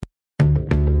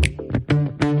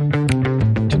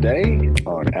Today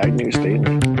on Ag News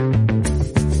Daily.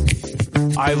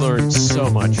 I learned so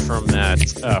much from that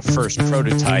first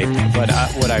prototype, but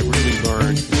what I really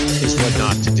learned is what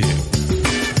not to do.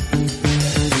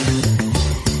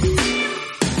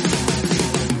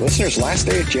 Listeners, last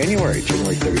day of January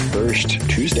 31st,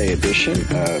 Tuesday edition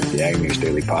of the Ag News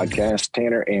Daily podcast.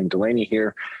 Tanner and Delaney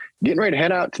here, getting ready to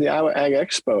head out to the Iowa Ag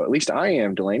Expo. At least I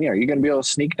am, Delaney. Are you going to be able to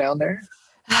sneak down there?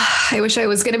 I wish I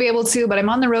was going to be able to, but I'm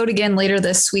on the road again later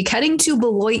this week, heading to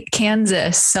Beloit,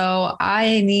 Kansas. So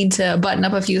I need to button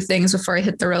up a few things before I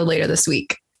hit the road later this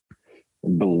week.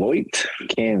 Beloit,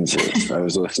 Kansas. I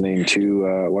was listening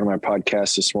to one of my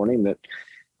podcasts this morning that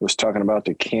was talking about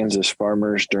the Kansas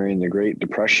farmers during the Great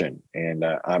Depression and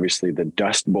obviously the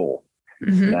Dust Bowl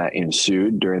that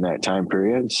ensued during that time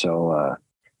period. So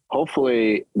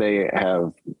hopefully they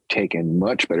have taken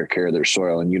much better care of their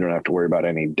soil and you don't have to worry about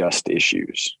any dust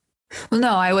issues. Well,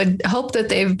 no, I would hope that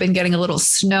they've been getting a little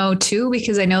snow too,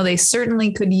 because I know they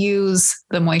certainly could use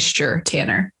the moisture,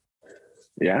 Tanner.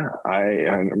 Yeah,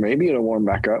 maybe it'll warm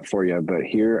back up for you. But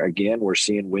here again, we're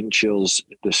seeing wind chills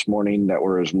this morning that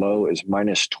were as low as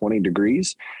minus 20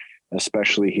 degrees,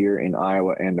 especially here in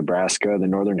Iowa and Nebraska. The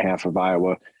northern half of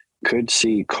Iowa could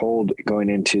see cold going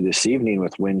into this evening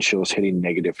with wind chills hitting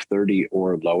negative 30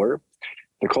 or lower.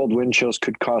 The cold wind chills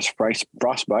could cause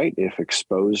frostbite if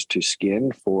exposed to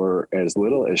skin for as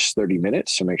little as 30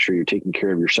 minutes. So make sure you're taking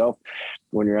care of yourself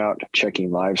when you're out checking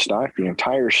livestock. The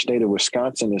entire state of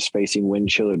Wisconsin is facing wind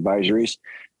chill advisories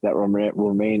that will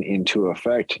remain into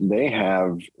effect. They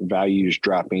have values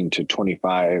dropping to 20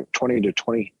 to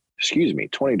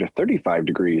 35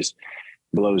 degrees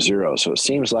below zero. So it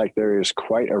seems like there is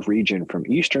quite a region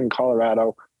from eastern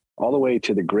Colorado all the way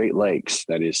to the Great Lakes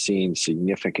that is seeing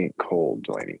significant cold,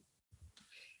 Delaney.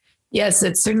 Yes,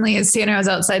 it certainly is. Tanner, I was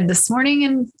outside this morning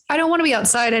and I don't want to be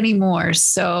outside anymore.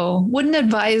 So wouldn't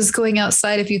advise going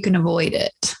outside if you can avoid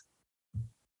it.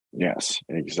 Yes,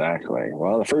 exactly.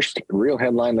 Well, the first real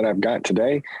headline that I've got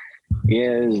today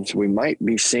is we might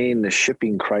be seeing the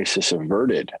shipping crisis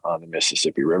averted on the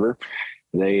Mississippi River.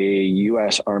 The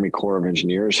U.S. Army Corps of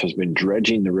Engineers has been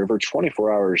dredging the river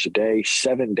 24 hours a day,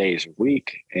 7 days a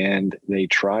week, and they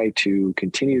try to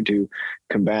continue to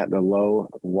combat the low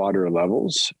water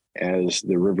levels as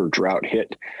the river drought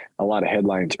hit a lot of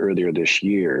headlines earlier this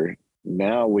year.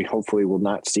 Now we hopefully will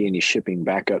not see any shipping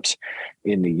backups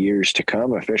in the years to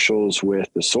come. Officials with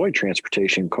the Soy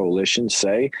Transportation Coalition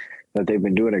say that they've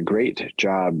been doing a great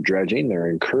job dredging. They're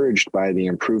encouraged by the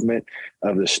improvement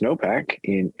of the snowpack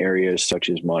in areas such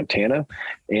as Montana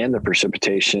and the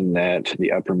precipitation that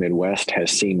the upper Midwest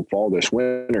has seen fall this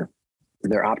winter.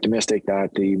 They're optimistic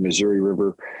that the Missouri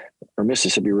River or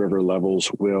Mississippi River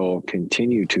levels will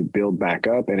continue to build back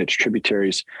up, and its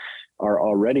tributaries are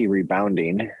already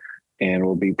rebounding and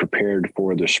will be prepared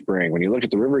for the spring. When you look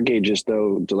at the river gauges,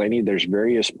 though, Delaney, there's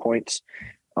various points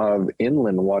of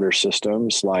inland water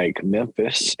systems like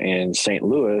Memphis and St.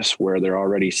 Louis, where they're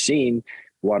already seeing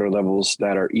water levels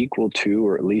that are equal to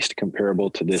or at least comparable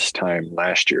to this time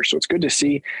last year. So it's good to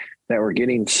see that we're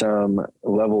getting some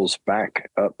levels back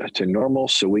up to normal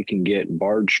so we can get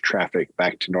barge traffic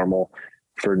back to normal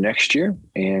for next year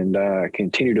and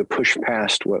continue to push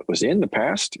past what was in the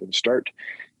past and start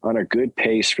on a good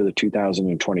pace for the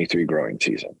 2023 growing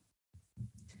season.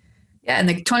 Yeah, and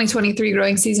the 2023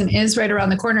 growing season is right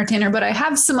around the corner, Tanner, but I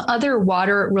have some other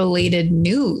water-related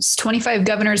news. 25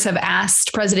 governors have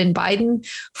asked President Biden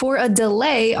for a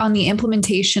delay on the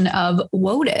implementation of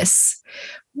WOTUS.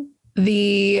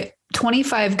 The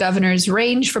 25 governors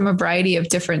range from a variety of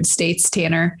different states,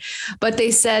 Tanner, but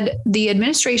they said the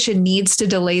administration needs to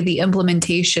delay the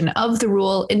implementation of the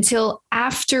rule until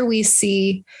after we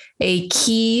see a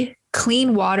key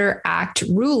Clean Water Act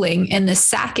ruling in the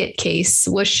Sackett case,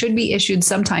 which should be issued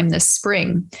sometime this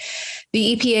spring.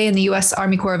 The EPA and the U.S.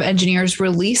 Army Corps of Engineers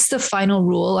released the final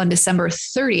rule on December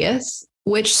 30th,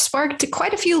 which sparked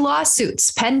quite a few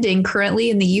lawsuits pending currently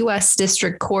in the U.S.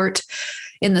 District Court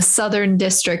in the Southern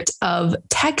District of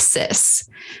Texas.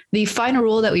 The final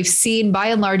rule that we've seen by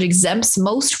and large exempts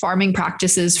most farming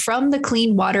practices from the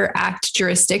Clean Water Act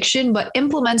jurisdiction, but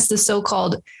implements the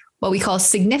so-called what we call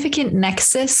significant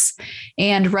nexus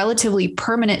and relatively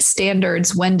permanent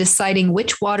standards when deciding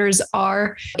which waters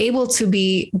are able to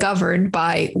be governed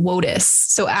by WOTUS.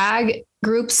 So ag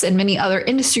groups and many other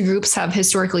industry groups have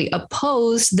historically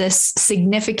opposed this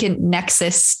significant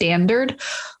nexus standard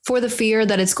for the fear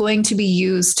that it's going to be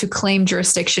used to claim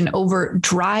jurisdiction over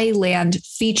dry land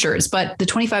features. But the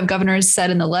 25 governors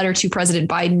said in the letter to President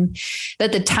Biden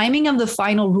that the timing of the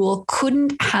final rule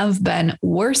couldn't have been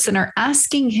worse and are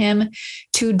asking him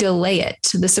to delay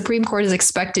it. The Supreme Court is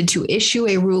expected to issue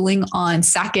a ruling on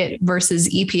Sackett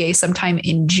versus EPA sometime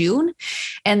in June.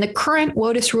 And the current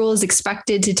WOTUS rule is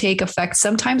expected to take effect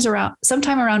sometime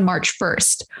around March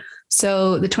 1st.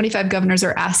 So the 25 governors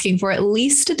are asking for at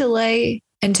least a delay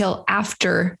until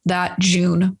after that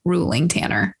June ruling,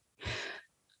 Tanner.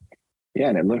 Yeah,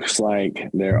 and it looks like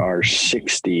there are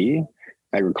 60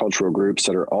 agricultural groups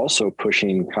that are also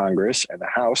pushing Congress and the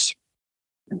House,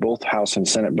 both House and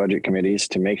Senate budget committees,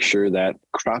 to make sure that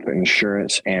crop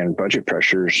insurance and budget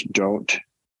pressures don't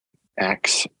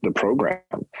axe the program.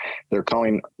 They're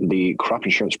calling the crop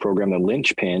insurance program the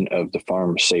linchpin of the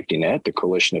farm safety net. The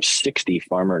coalition of 60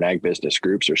 farmer and ag business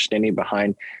groups are standing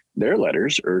behind their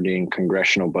letters urging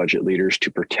congressional budget leaders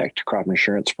to protect crop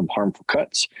insurance from harmful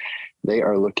cuts. They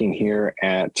are looking here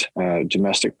at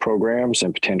domestic programs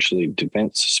and potentially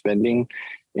defense spending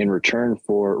in return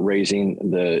for raising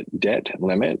the debt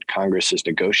limit. Congress is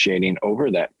negotiating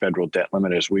over that federal debt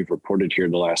limit, as we've reported here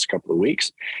the last couple of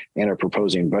weeks, and are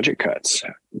proposing budget cuts.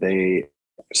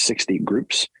 60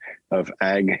 groups of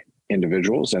ag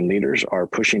individuals and leaders are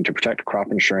pushing to protect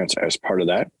crop insurance as part of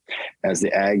that, as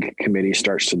the Ag Committee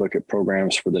starts to look at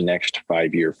programs for the next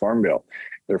 5-year Farm Bill.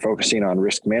 They're focusing on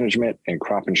risk management, and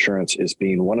crop insurance is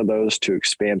being one of those to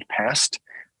expand past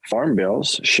farm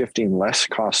bills, shifting less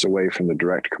costs away from the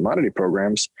direct commodity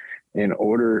programs in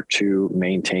order to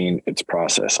maintain its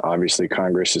process. Obviously,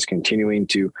 Congress is continuing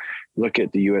to look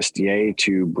at the USDA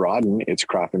to broaden its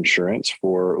crop insurance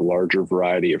for a larger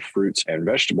variety of fruits and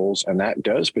vegetables, and that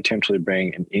does potentially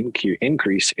bring an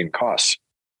increase in costs.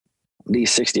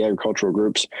 These 60 agricultural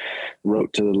groups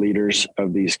wrote to the leaders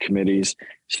of these committees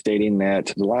stating that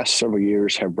the last several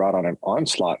years have brought on an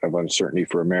onslaught of uncertainty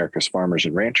for America's farmers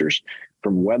and ranchers.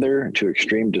 From weather to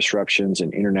extreme disruptions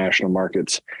in international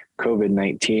markets,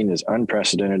 COVID-19 is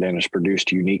unprecedented and has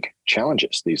produced unique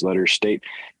challenges. These letters state,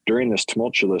 during this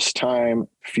tumultuous time,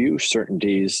 few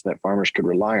certainties that farmers could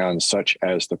rely on, such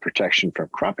as the protection from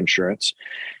crop insurance,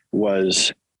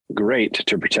 was great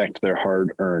to protect their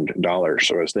hard-earned dollars.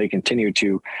 So as they continue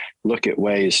to look at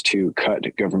ways to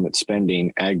cut government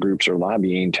spending, ag groups are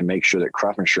lobbying to make sure that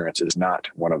crop insurance is not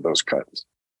one of those cuts.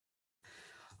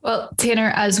 Well,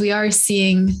 Tanner, as we are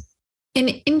seeing an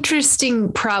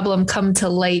interesting problem come to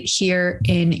light here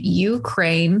in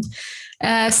Ukraine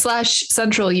 /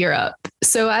 Central Europe.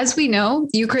 So as we know,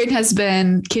 Ukraine has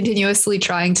been continuously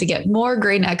trying to get more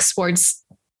grain exports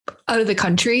out of the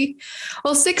country.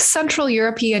 Well, 6 Central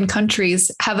European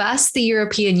countries have asked the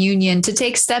European Union to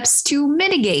take steps to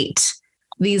mitigate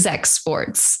these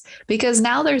exports, because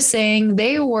now they're saying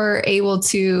they were able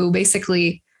to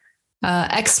basically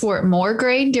export more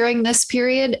grain during this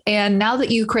period. And now that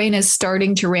Ukraine is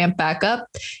starting to ramp back up,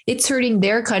 it's hurting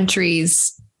their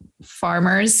country's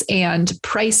farmers and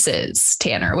prices,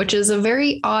 Tanner, which is a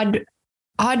very odd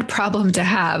problem to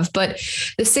have. But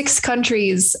the 6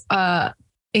 countries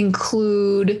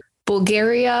include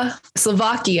Bulgaria,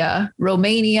 Slovakia,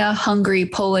 Romania, Hungary,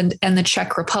 Poland, and the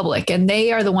Czech Republic. And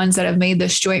they are the ones that have made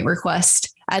this joint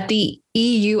request at the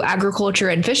EU Agriculture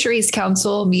and Fisheries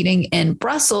Council meeting in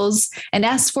Brussels, and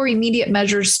asked for immediate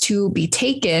measures to be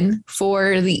taken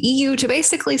for the EU to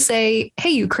basically say, hey,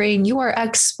 Ukraine, you are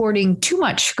exporting too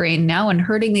much grain now and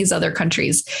hurting these other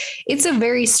countries. It's a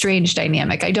very strange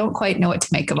dynamic. I don't quite know what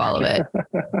to make of all of it.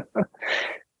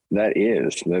 That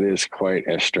is quite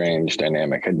a strange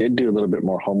dynamic. I did do a little bit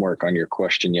more homework on your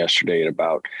question yesterday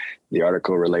about the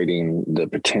article relating the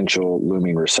potential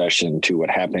looming recession to what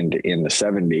happened in the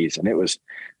 70s. And it was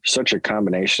such a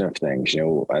combination of things.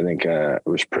 I think it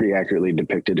was pretty accurately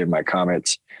depicted in my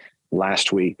comments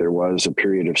last week. There was a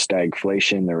period of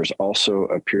stagflation. There was also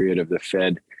a period of the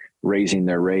Fed raising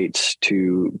their rates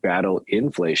to battle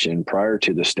inflation prior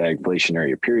to the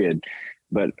stagflationary period.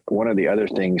 But one of the other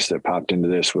things that popped into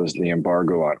this was the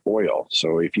embargo on oil.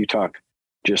 So if you talk,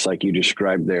 just like you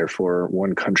described there, for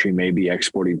one country maybe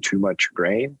exporting too much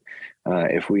grain,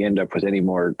 if we end up with any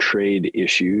more trade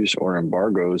issues or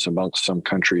embargoes amongst some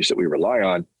countries that we rely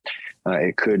on,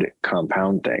 it could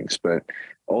compound things. But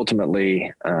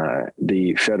ultimately,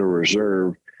 the Federal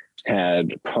Reserve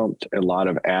had pumped a lot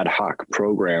of ad hoc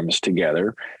programs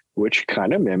together, which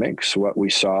kind of mimics what we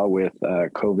saw with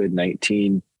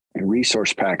COVID-19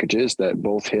 resource packages that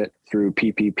both hit through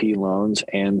PPP loans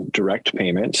and direct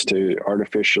payments to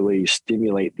artificially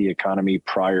stimulate the economy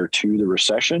prior to the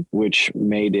recession, which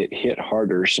made it hit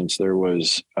harder since there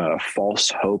was false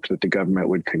hope that the government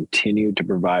would continue to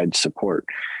provide support.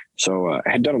 So I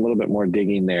had done a little bit more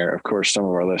digging there. Of course, some of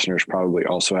our listeners probably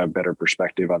also have better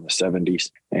perspective on the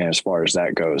 70s as far as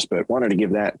that goes, but wanted to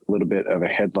give that a little bit of a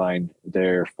headline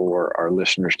there for our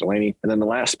listeners, Delaney. And then the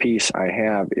last piece I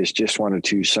have is just wanted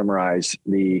to summarize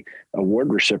the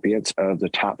award recipients of the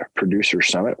Top Producer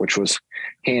Summit, which was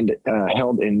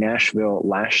held in Nashville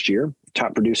last year.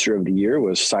 Top Producer of the Year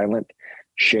was Silent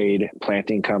Shade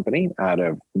Planting Company out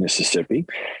of Mississippi.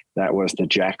 That was the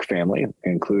Jack family,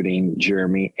 including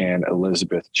Jeremy and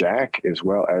Elizabeth Jack, as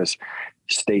well as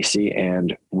Stacy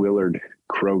and Willard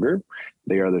Kroger.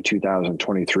 They are the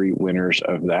 2023 winners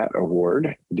of that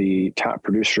award. The Top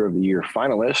Producer of the Year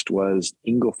finalist was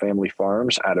Engel Family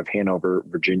Farms out of Hanover,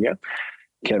 Virginia.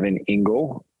 Kevin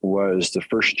Engel was the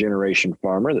first generation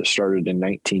farmer that started in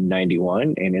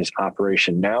 1991, and his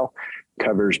operation now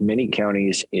covers many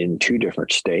counties in 2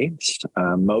 different states.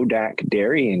 Modak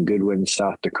Dairy in Goodwin,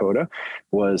 South Dakota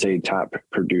was a Top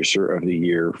Producer of the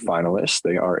Year finalist.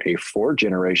 They are a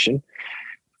 4-generation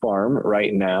farm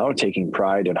right now, taking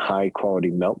pride in high quality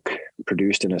milk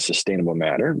produced in a sustainable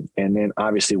manner. And then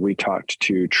obviously we talked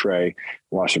to Trey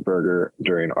Wasserberger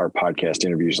during our podcast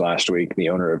interviews last week. The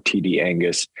owner of TD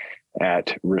Angus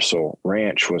at Rissell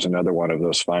Ranch was another one of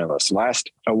those finalists. Last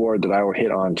award that I will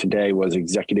hit on today was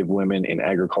Executive Women in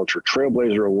Agriculture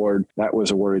Trailblazer Award. That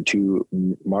was awarded to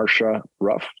Marcia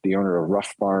Ruff, the owner of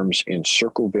Ruff Farms in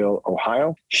Circleville,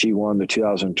 Ohio. She won the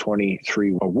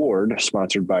 2023 award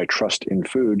sponsored by Trust in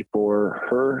Food for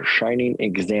her shining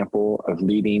example of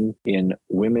leading in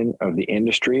women of the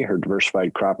industry. Her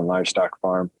diversified crop and livestock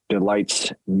farm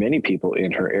delights many people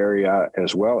in her area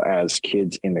as well as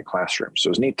kids in the classroom. So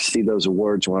it's neat to see those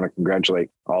awards. I want to congratulate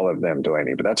all of them,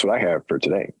 Delaney, but that's what I have for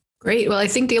today. Great. Well, I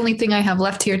think the only thing I have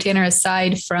left here, Tanner,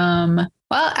 aside from,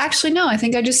 well, actually, no, I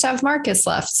think I just have Marcus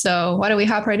left. So why don't we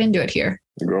hop right into it here?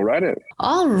 Go right in.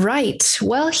 All right.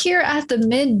 Well, here at the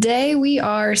midday, we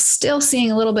are still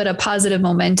seeing a little bit of positive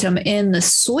momentum in the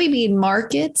soybean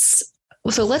markets.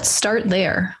 So let's start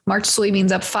there. March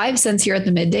soybeans up 5 cents here at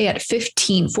the midday at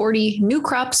 $15.40. New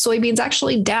crop soybeans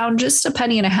actually down just a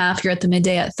penny and a half here at the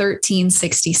midday at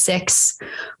 $13.66.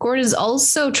 Corn is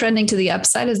also trending to the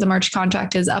upside as the March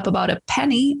contract is up about a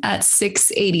penny at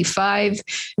 $6.85.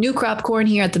 New crop corn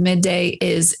here at the midday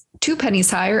is 2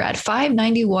 pennies higher at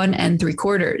 $5.91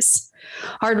 3/4.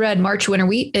 Hard red March winter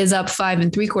wheat is up 5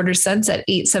 3/4 cents at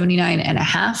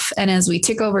 $8.79.5. And as we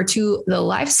tick over to the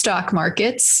livestock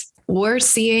markets, we're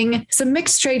seeing some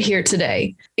mixed trade here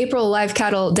today. April live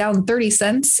cattle down 30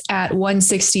 cents at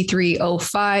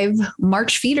 $163.05.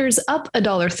 March feeders up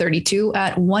 $1.32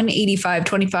 at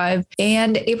 $185.25.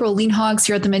 And April lean hogs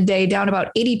here at the midday down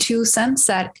about 82 cents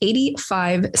at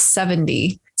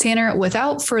 $85.70. Tanner,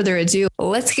 without further ado,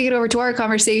 let's kick it over to our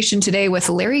conversation today with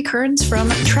Larry Kearns from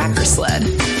Tracker Sled.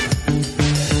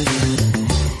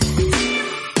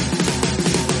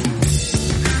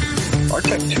 Our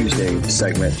Tech Tuesday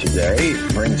segment today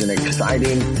brings an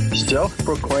exciting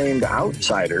self-proclaimed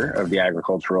outsider of the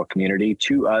agricultural community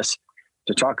to us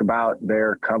to talk about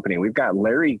their company. We've got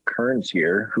Larry Kearns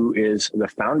here, who is the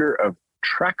founder of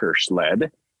Tracker Sled.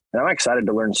 And I'm excited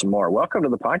to learn some more. Welcome to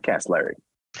the podcast, Larry.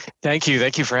 Thank you.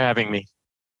 Thank you for having me.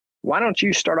 Why don't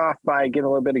you start off by giving a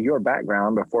little bit of your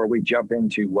background before we jump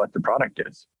into what the product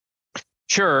is?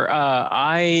 Sure.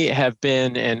 I have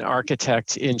been an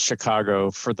architect in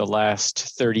Chicago for the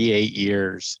last 38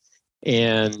 years.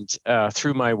 And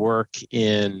through my work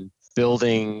in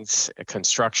buildings,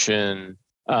 construction,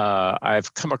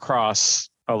 I've come across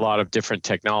a lot of different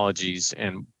technologies.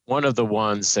 And one of the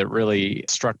ones that really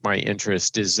struck my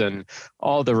interest is in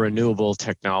all the renewable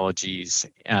technologies,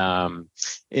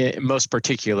 most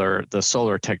particular the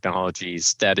solar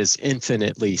technologies that is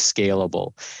infinitely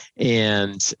scalable.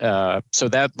 And so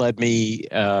that led me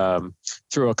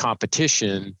through a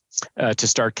competition to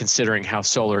start considering how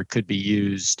solar could be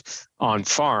used on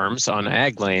farms, on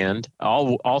ag land,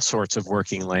 all sorts of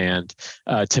working land,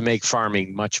 to make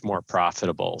farming much more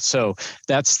profitable. So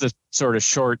that's the sort of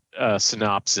short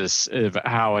synopsis of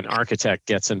how an architect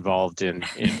gets involved in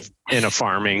a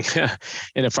farming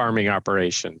in a farming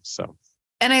operation. So.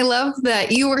 And I love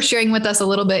that you were sharing with us a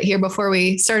little bit here before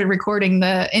we started recording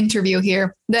the interview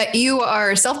here, that you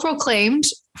are self-proclaimed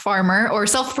farmer, or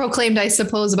self-proclaimed, I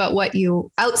suppose, about what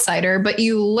you outsider, but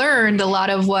you learned a lot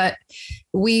of what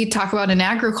we talk about in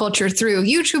agriculture through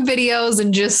YouTube videos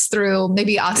and just through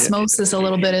maybe osmosis a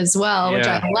little bit as well, which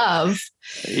I love.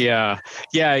 Yeah.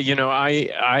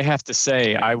 I have to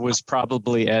say, I was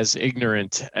probably as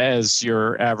ignorant as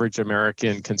your average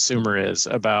American consumer is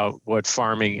about what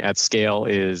farming at scale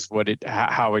is,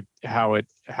 how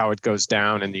it goes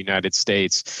down in the United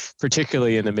States,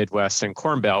 particularly in the Midwest and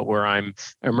Corn Belt, where I'm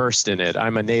immersed in it.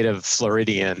 I'm a native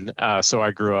Floridian, so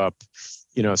I grew up,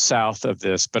 south of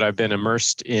this, but I've been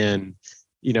immersed in,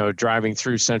 driving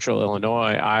through central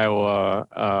Illinois,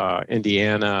 Iowa,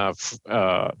 Indiana,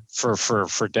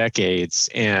 for decades.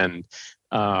 And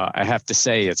I have to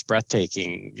say it's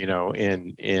breathtaking,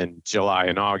 in July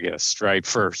and August, right?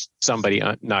 For somebody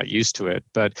not used to it.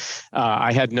 But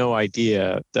I had no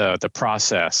idea the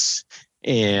process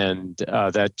and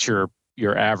that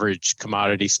your average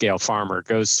commodity scale farmer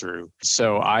goes through.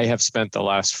 So I have spent the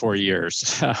last 4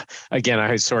 years, again,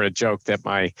 I sort of joke that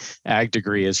my ag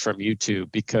degree is from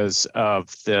YouTube because of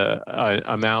the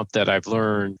amount that I've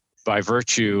learned by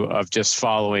virtue of just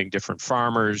following different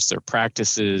farmers, their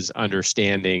practices,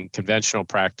 understanding conventional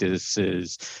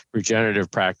practices,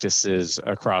 regenerative practices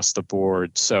across the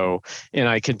board. So, and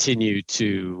I continue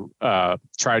to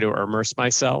try to immerse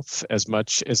myself as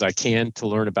much as I can to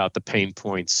learn about the pain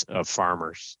points of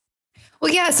farmers.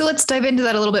 Well, yeah. So let's dive into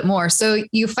that a little bit more. So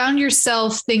you found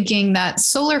yourself thinking that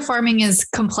solar farming is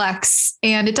complex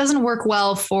and it doesn't work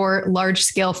well for large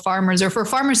scale farmers or for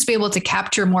farmers to be able to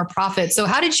capture more profit. So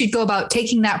how did you go about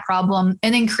taking that problem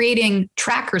and then creating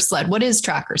Tracker Sled? What is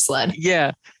Tracker Sled?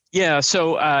 Yeah.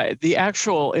 So the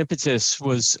actual impetus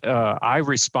was I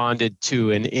responded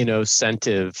to an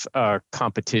innocentive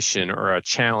competition or a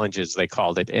challenge, as they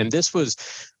called it. And this was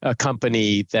a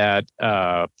company that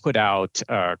put out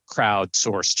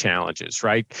crowdsourced challenges,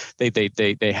 right?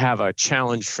 They have a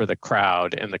challenge for the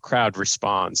crowd and the crowd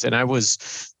responds. And I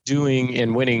was doing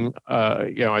and winning,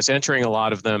 I was entering a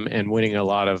lot of them and winning a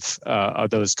lot of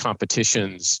those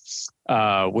competitions,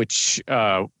 which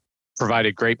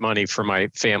provided great money for my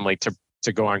family to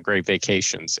go on great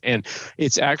vacations. And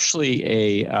it's actually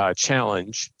a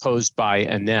challenge posed by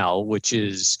Enel, which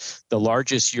is the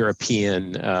largest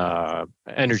European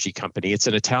energy company. It's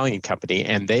an Italian company.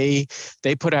 And they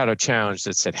put out a challenge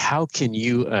that said, how can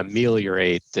you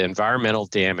ameliorate the environmental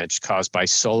damage caused by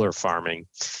solar farming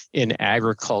in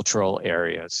agricultural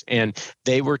areas? And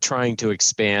they were trying to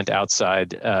expand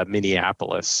outside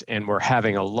Minneapolis and were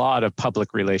having a lot of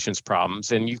public relations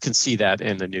problems. And you can see that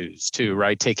in the news too,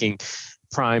 right? Taking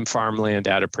prime farmland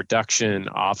out of production,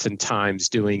 oftentimes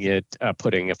doing it,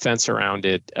 putting a fence around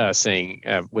it, saying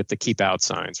with the keep out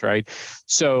signs, right?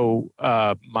 So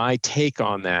my take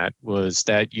on that was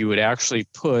that you would actually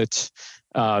put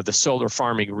the solar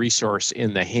farming resource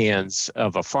in the hands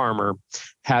of a farmer,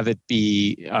 have it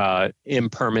be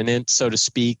impermanent, so to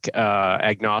speak,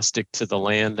 agnostic to the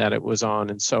land that it was on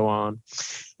and so on.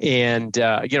 And,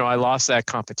 I lost that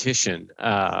competition.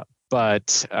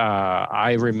 But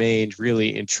I remained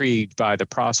really intrigued by the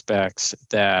prospects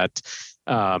that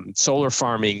solar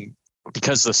farming,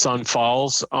 because the sun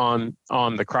falls on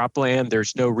the cropland,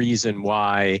 there's no reason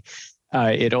why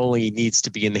it only needs to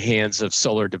be in the hands of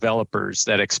solar developers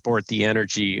that export the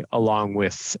energy along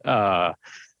with the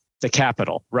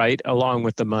capital, right? Along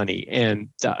with the money. And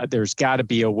there's got to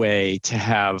be a way to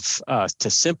have to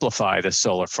simplify the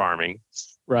solar farming,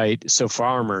 right? So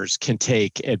farmers can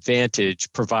take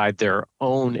advantage, provide their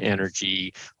own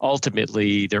energy,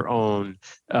 ultimately their own,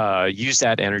 use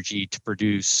that energy to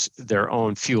produce their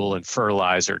own fuel and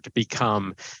fertilizer to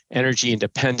become energy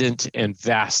independent and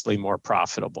vastly more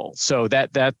profitable. So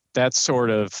that's sort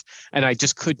of, and I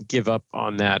just couldn't give up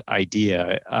on that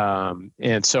idea.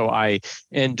 And so I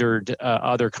entered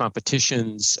other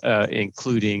competitions,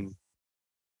 including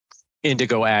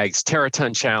Indigo Ag's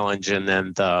Teraton Challenge, and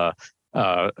then the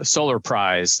Solar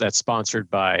Prize that's sponsored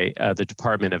by the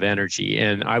Department of Energy,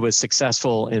 and I was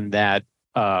successful in that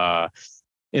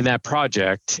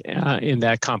project, in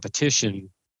that competition,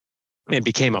 and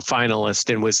became a finalist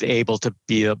and was able to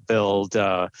build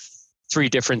 3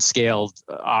 different scaled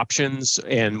options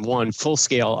and 1 full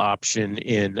scale option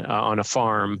on a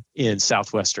farm in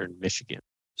southwestern Michigan.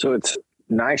 So it's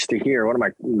nice to hear. One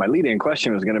of my lead-in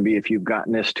question was going to be if you've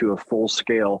gotten this to a full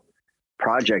scale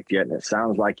project yet, and it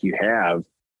sounds like you have.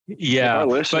 Yeah, our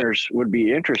listeners would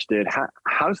be interested.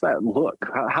 How's that look?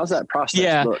 How's that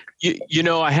process look?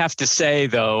 I have to say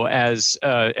though, as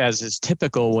is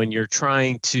typical when you're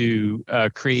trying to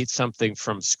create something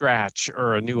from scratch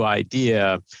or a new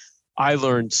idea, I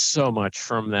learned so much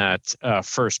from that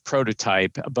first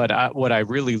prototype, but what I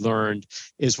really learned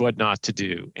is what not to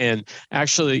do. And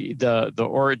actually, the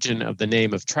origin of the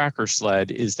name of Tracker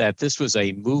Sled is that this was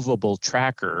a movable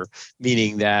tracker,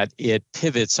 meaning that it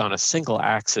pivots on a single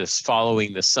axis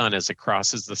following the sun as it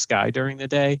crosses the sky during the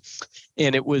day.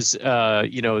 And it was,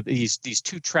 these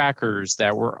two trackers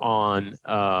that were on,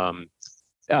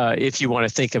 if you want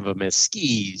to think of them as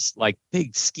skis, like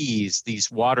big skis, these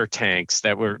water tanks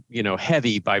that were,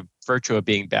 heavy by virtue of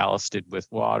being ballasted with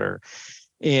water.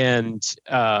 And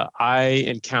I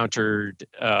encountered,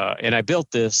 and I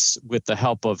built this with the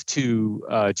help of two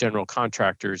general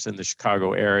contractors in the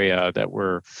Chicago area that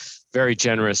were very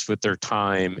generous with their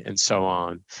time and so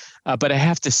on. But I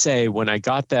have to say, when I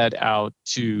got that out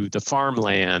to the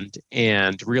farmland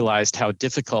and realized how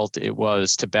difficult it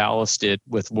was to ballast it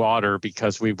with water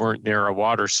because we weren't near a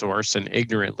water source, and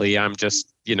ignorantly, I'm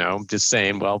just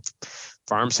saying, well,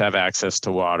 farms have access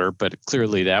to water, but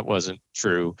clearly that wasn't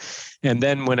true. And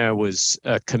then when I was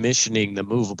commissioning the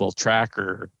movable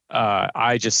tracker,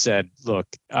 I just said, look,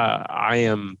 I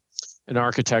am an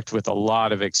architect with a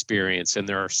lot of experience, and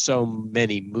there are so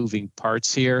many moving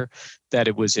parts here that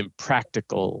it was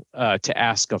impractical to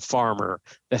ask a farmer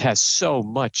that has so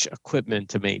much equipment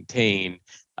to maintain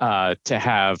to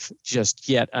have just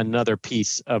yet another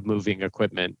piece of moving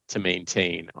equipment to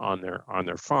maintain on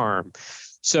their farm.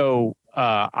 So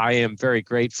I am very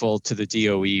grateful to the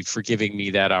DOE for giving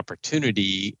me that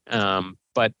opportunity.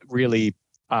 But really,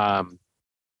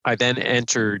 I then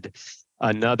entered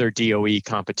another DOE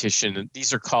competition.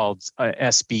 These are called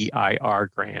SBIR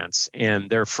grants, and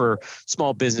they're for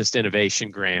small business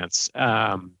innovation grants.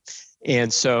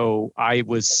 And so I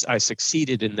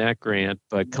succeeded in that grant,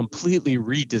 but completely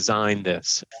redesigned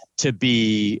this to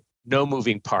be no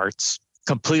moving parts,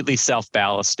 completely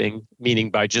self-ballasting,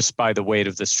 meaning by the weight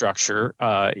of the structure,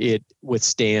 it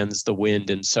withstands the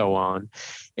wind and so on,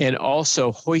 and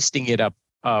also hoisting it up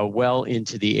well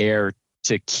into the air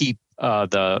to keep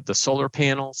the solar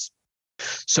panels.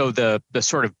 So the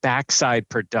sort of backside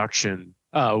production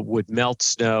would melt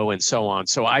snow and so on.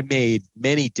 So I made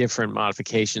many different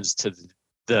modifications to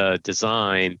the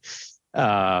design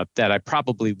that I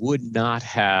probably would not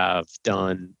have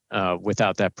done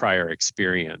without that prior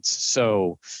experience.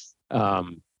 So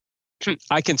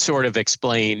I can sort of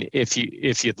explain, if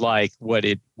you'd like, what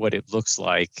it looks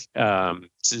like,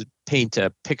 to paint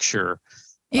a picture.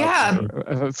 Yeah.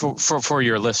 For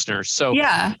your listeners. So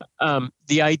yeah.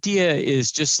 The idea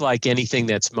is just like anything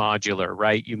that's modular,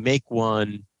 right? You make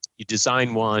one, you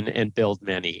design one, and build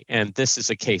many. And this is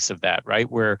a case of that, right?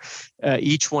 Where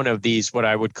each one of these,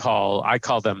 I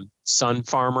call them sun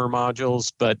farmer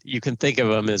modules, but you can think of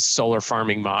them as solar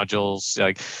farming modules.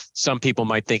 Like some people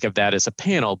might think of that as a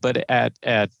panel, but at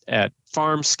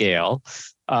farm scale,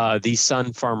 these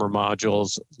sun farmer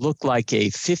modules look like a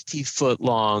 50-foot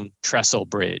long trestle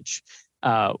bridge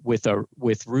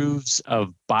with roofs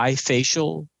of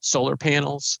bifacial solar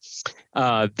panels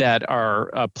that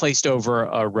are placed over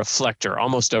a reflector,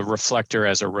 almost a reflector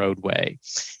as a roadway.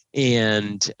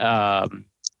 And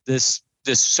this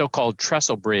so-called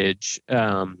trestle bridge,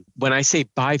 when I say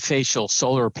bifacial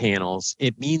solar panels,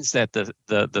 it means that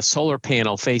the solar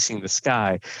panel facing the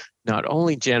sky not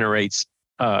only generates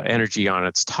energy on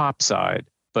its top side,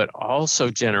 but also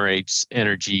generates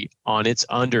energy on its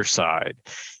underside.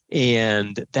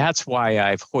 And that's why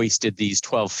I've hoisted these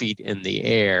 12 feet in the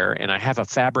air, and I have a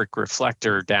fabric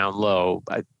reflector down low.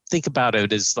 I think about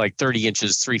it as like 30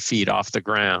 inches, 3 feet off the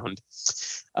ground,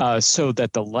 so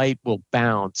that the light will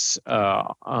bounce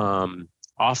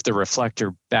off the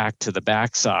reflector back to the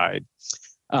backside.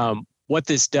 What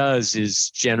this does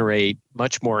is generate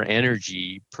much more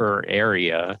energy per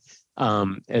area,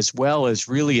 as well as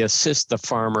really assist the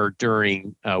farmer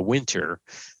during winter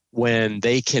when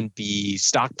they can be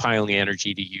stockpiling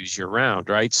energy to use year round,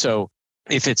 right? So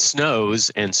if it snows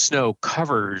and snow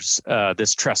covers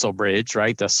this trestle bridge,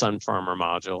 right, the sun farmer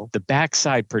module, the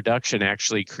backside production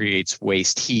actually creates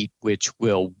waste heat, which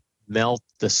will melt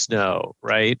the snow,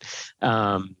 right?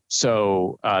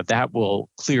 So that will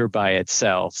clear by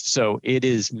itself. So it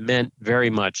is meant very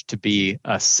much to be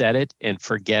a set it and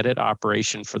forget it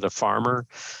operation for the farmer,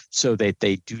 so that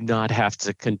they do not have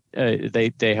to,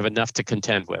 they have enough to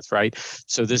contend with, right?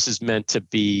 So this is meant to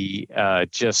be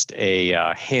just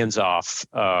a hands-off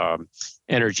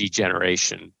energy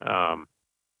generation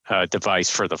device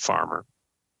for the farmer.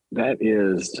 That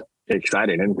is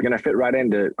exciting, and we're going to fit right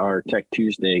into our Tech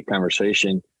Tuesday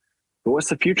conversation. But what's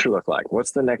the future look like?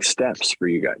 What's the next steps for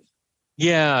you guys?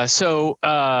 Yeah, so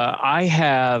I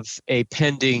have a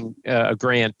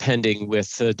grant pending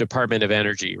with the Department of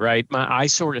Energy, right? I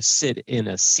sort of sit in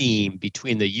a seam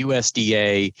between the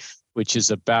USDA, which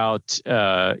is about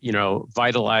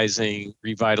revitalizing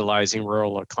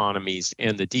rural economies,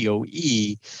 and the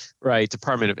DOE, right,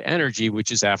 Department of Energy,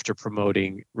 which is after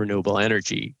promoting renewable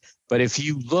energy. But if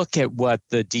you look at what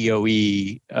the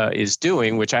DOE is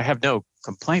doing, which I have no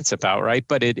complaints about, right?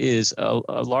 But it is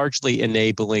largely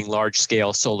enabling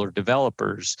large-scale solar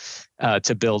developers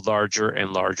to build larger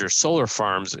and larger solar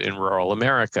farms in rural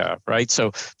America, right?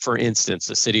 So, for instance,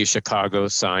 the city of Chicago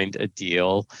signed a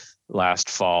deal last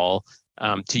fall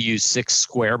to use 6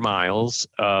 square miles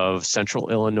of central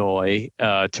Illinois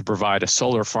to provide a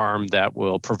solar farm that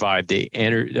will provide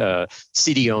the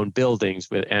city-owned buildings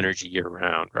with energy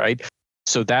year-round, right?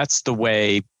 So that's the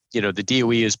way the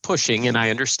DOE is pushing, and I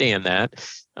understand that.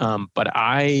 But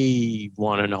I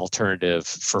want an alternative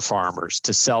for farmers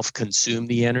to self-consume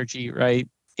the energy, right?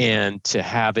 And to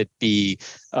have it be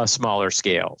a smaller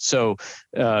scale. So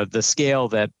the scale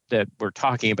that we're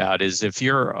talking about is if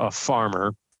you're a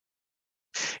farmer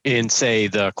in, say,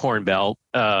 the Corn Belt,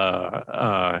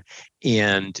 and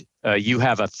you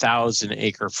have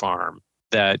 1,000-acre farm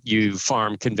that you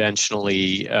farm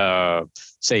conventionally,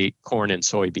 say, corn and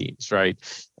soybeans, right?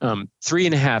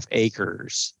 3.5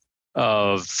 acres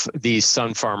of these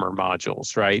sun farmer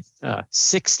modules, right?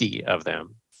 60 of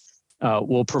them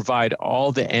will provide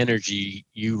all the energy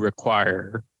you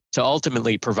require to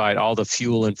ultimately provide all the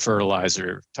fuel and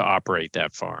fertilizer to operate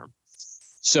that farm.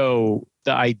 So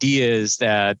the idea is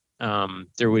that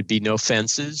there would be no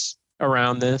fences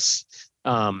around this,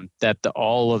 that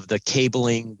all of the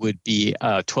cabling would be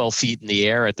 12 feet in the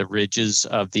air at the ridges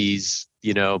of these,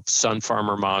 sun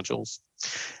farmer modules.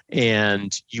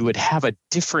 And you would have a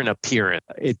different appearance.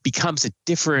 It becomes a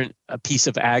different piece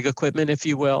of ag equipment, if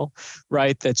you will,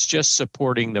 right? That's just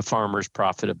supporting the farmer's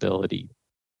profitability.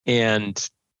 And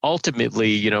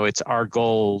ultimately, it's our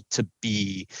goal to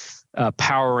be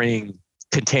powering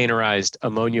containerized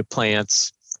ammonia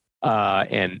plants,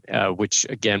 and which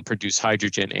again produce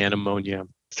hydrogen and ammonia,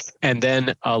 and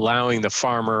then allowing the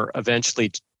farmer eventually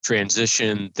to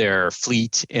transition their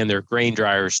fleet and their grain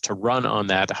dryers to run on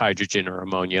that hydrogen or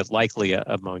ammonia, likely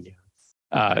ammonia,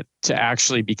 to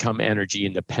actually become energy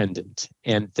independent,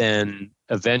 and then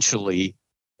eventually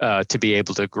to be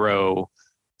able to grow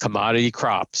commodity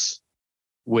crops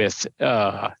with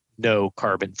no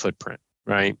carbon footprint,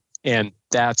 right? And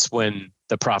that's when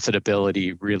the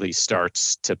profitability really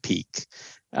starts to peak,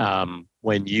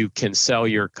 when you can sell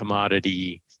your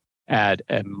commodity at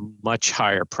a much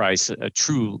higher price, a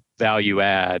true value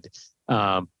add,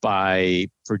 by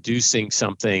producing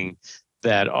something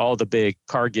that all the big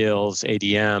Cargills,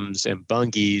 ADMs, and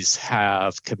Bunge's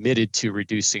have committed to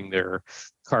reducing their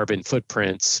carbon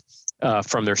footprints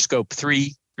from their Scope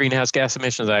 3 greenhouse gas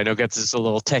emissions. I know this is a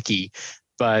little techie,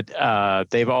 but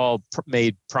they've all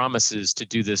made promises to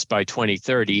do this by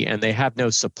 2030, and they have no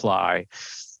supply.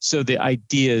 So the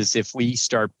idea is if we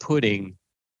start putting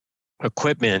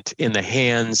equipment in the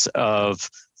hands of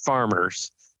farmers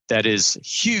that is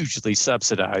hugely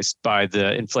subsidized by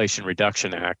the Inflation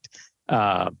Reduction Act,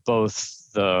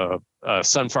 both the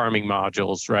sun farming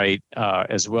modules, right,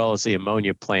 as well as the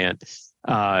ammonia plant,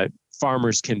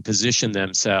 farmers can position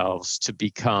themselves to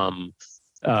become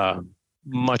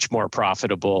much more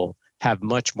profitable, have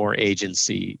much more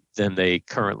agency than they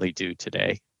currently do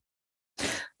today.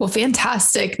 Well,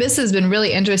 fantastic. This has been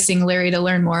really interesting, Larry, to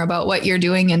learn more about what you're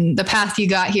doing and the path you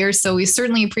got here. So we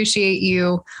certainly appreciate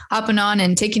you hopping on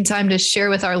and taking time to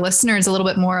share with our listeners a little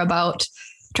bit more about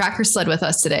Tracker Sled with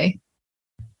us today.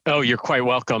 Oh, you're quite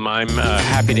welcome. I'm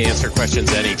happy to answer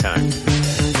questions anytime.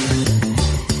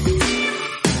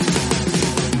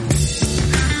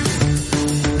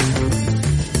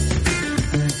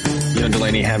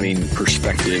 Delaney, having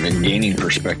perspective and gaining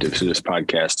perspective through this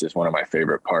podcast is one of my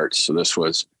favorite parts. So this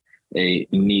was a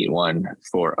neat one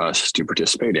for us to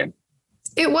participate in.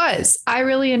 It was. I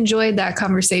really enjoyed that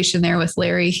conversation there with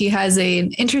Larry. He has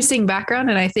an interesting background,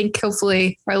 and I think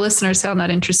hopefully our listeners found that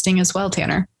interesting as well,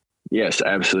 Tanner. Yes,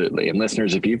 absolutely. And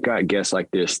listeners, if you've got guests like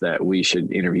this that we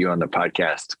should interview on the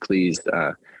podcast, please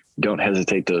don't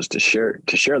hesitate to share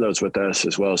those with us,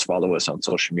 as well as follow us on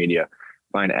social media.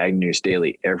 Find Ag News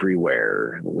Daily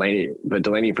everywhere.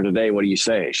 Delaney, for today, what do you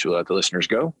say? Should we let the listeners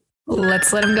go?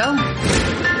 Let's let them go.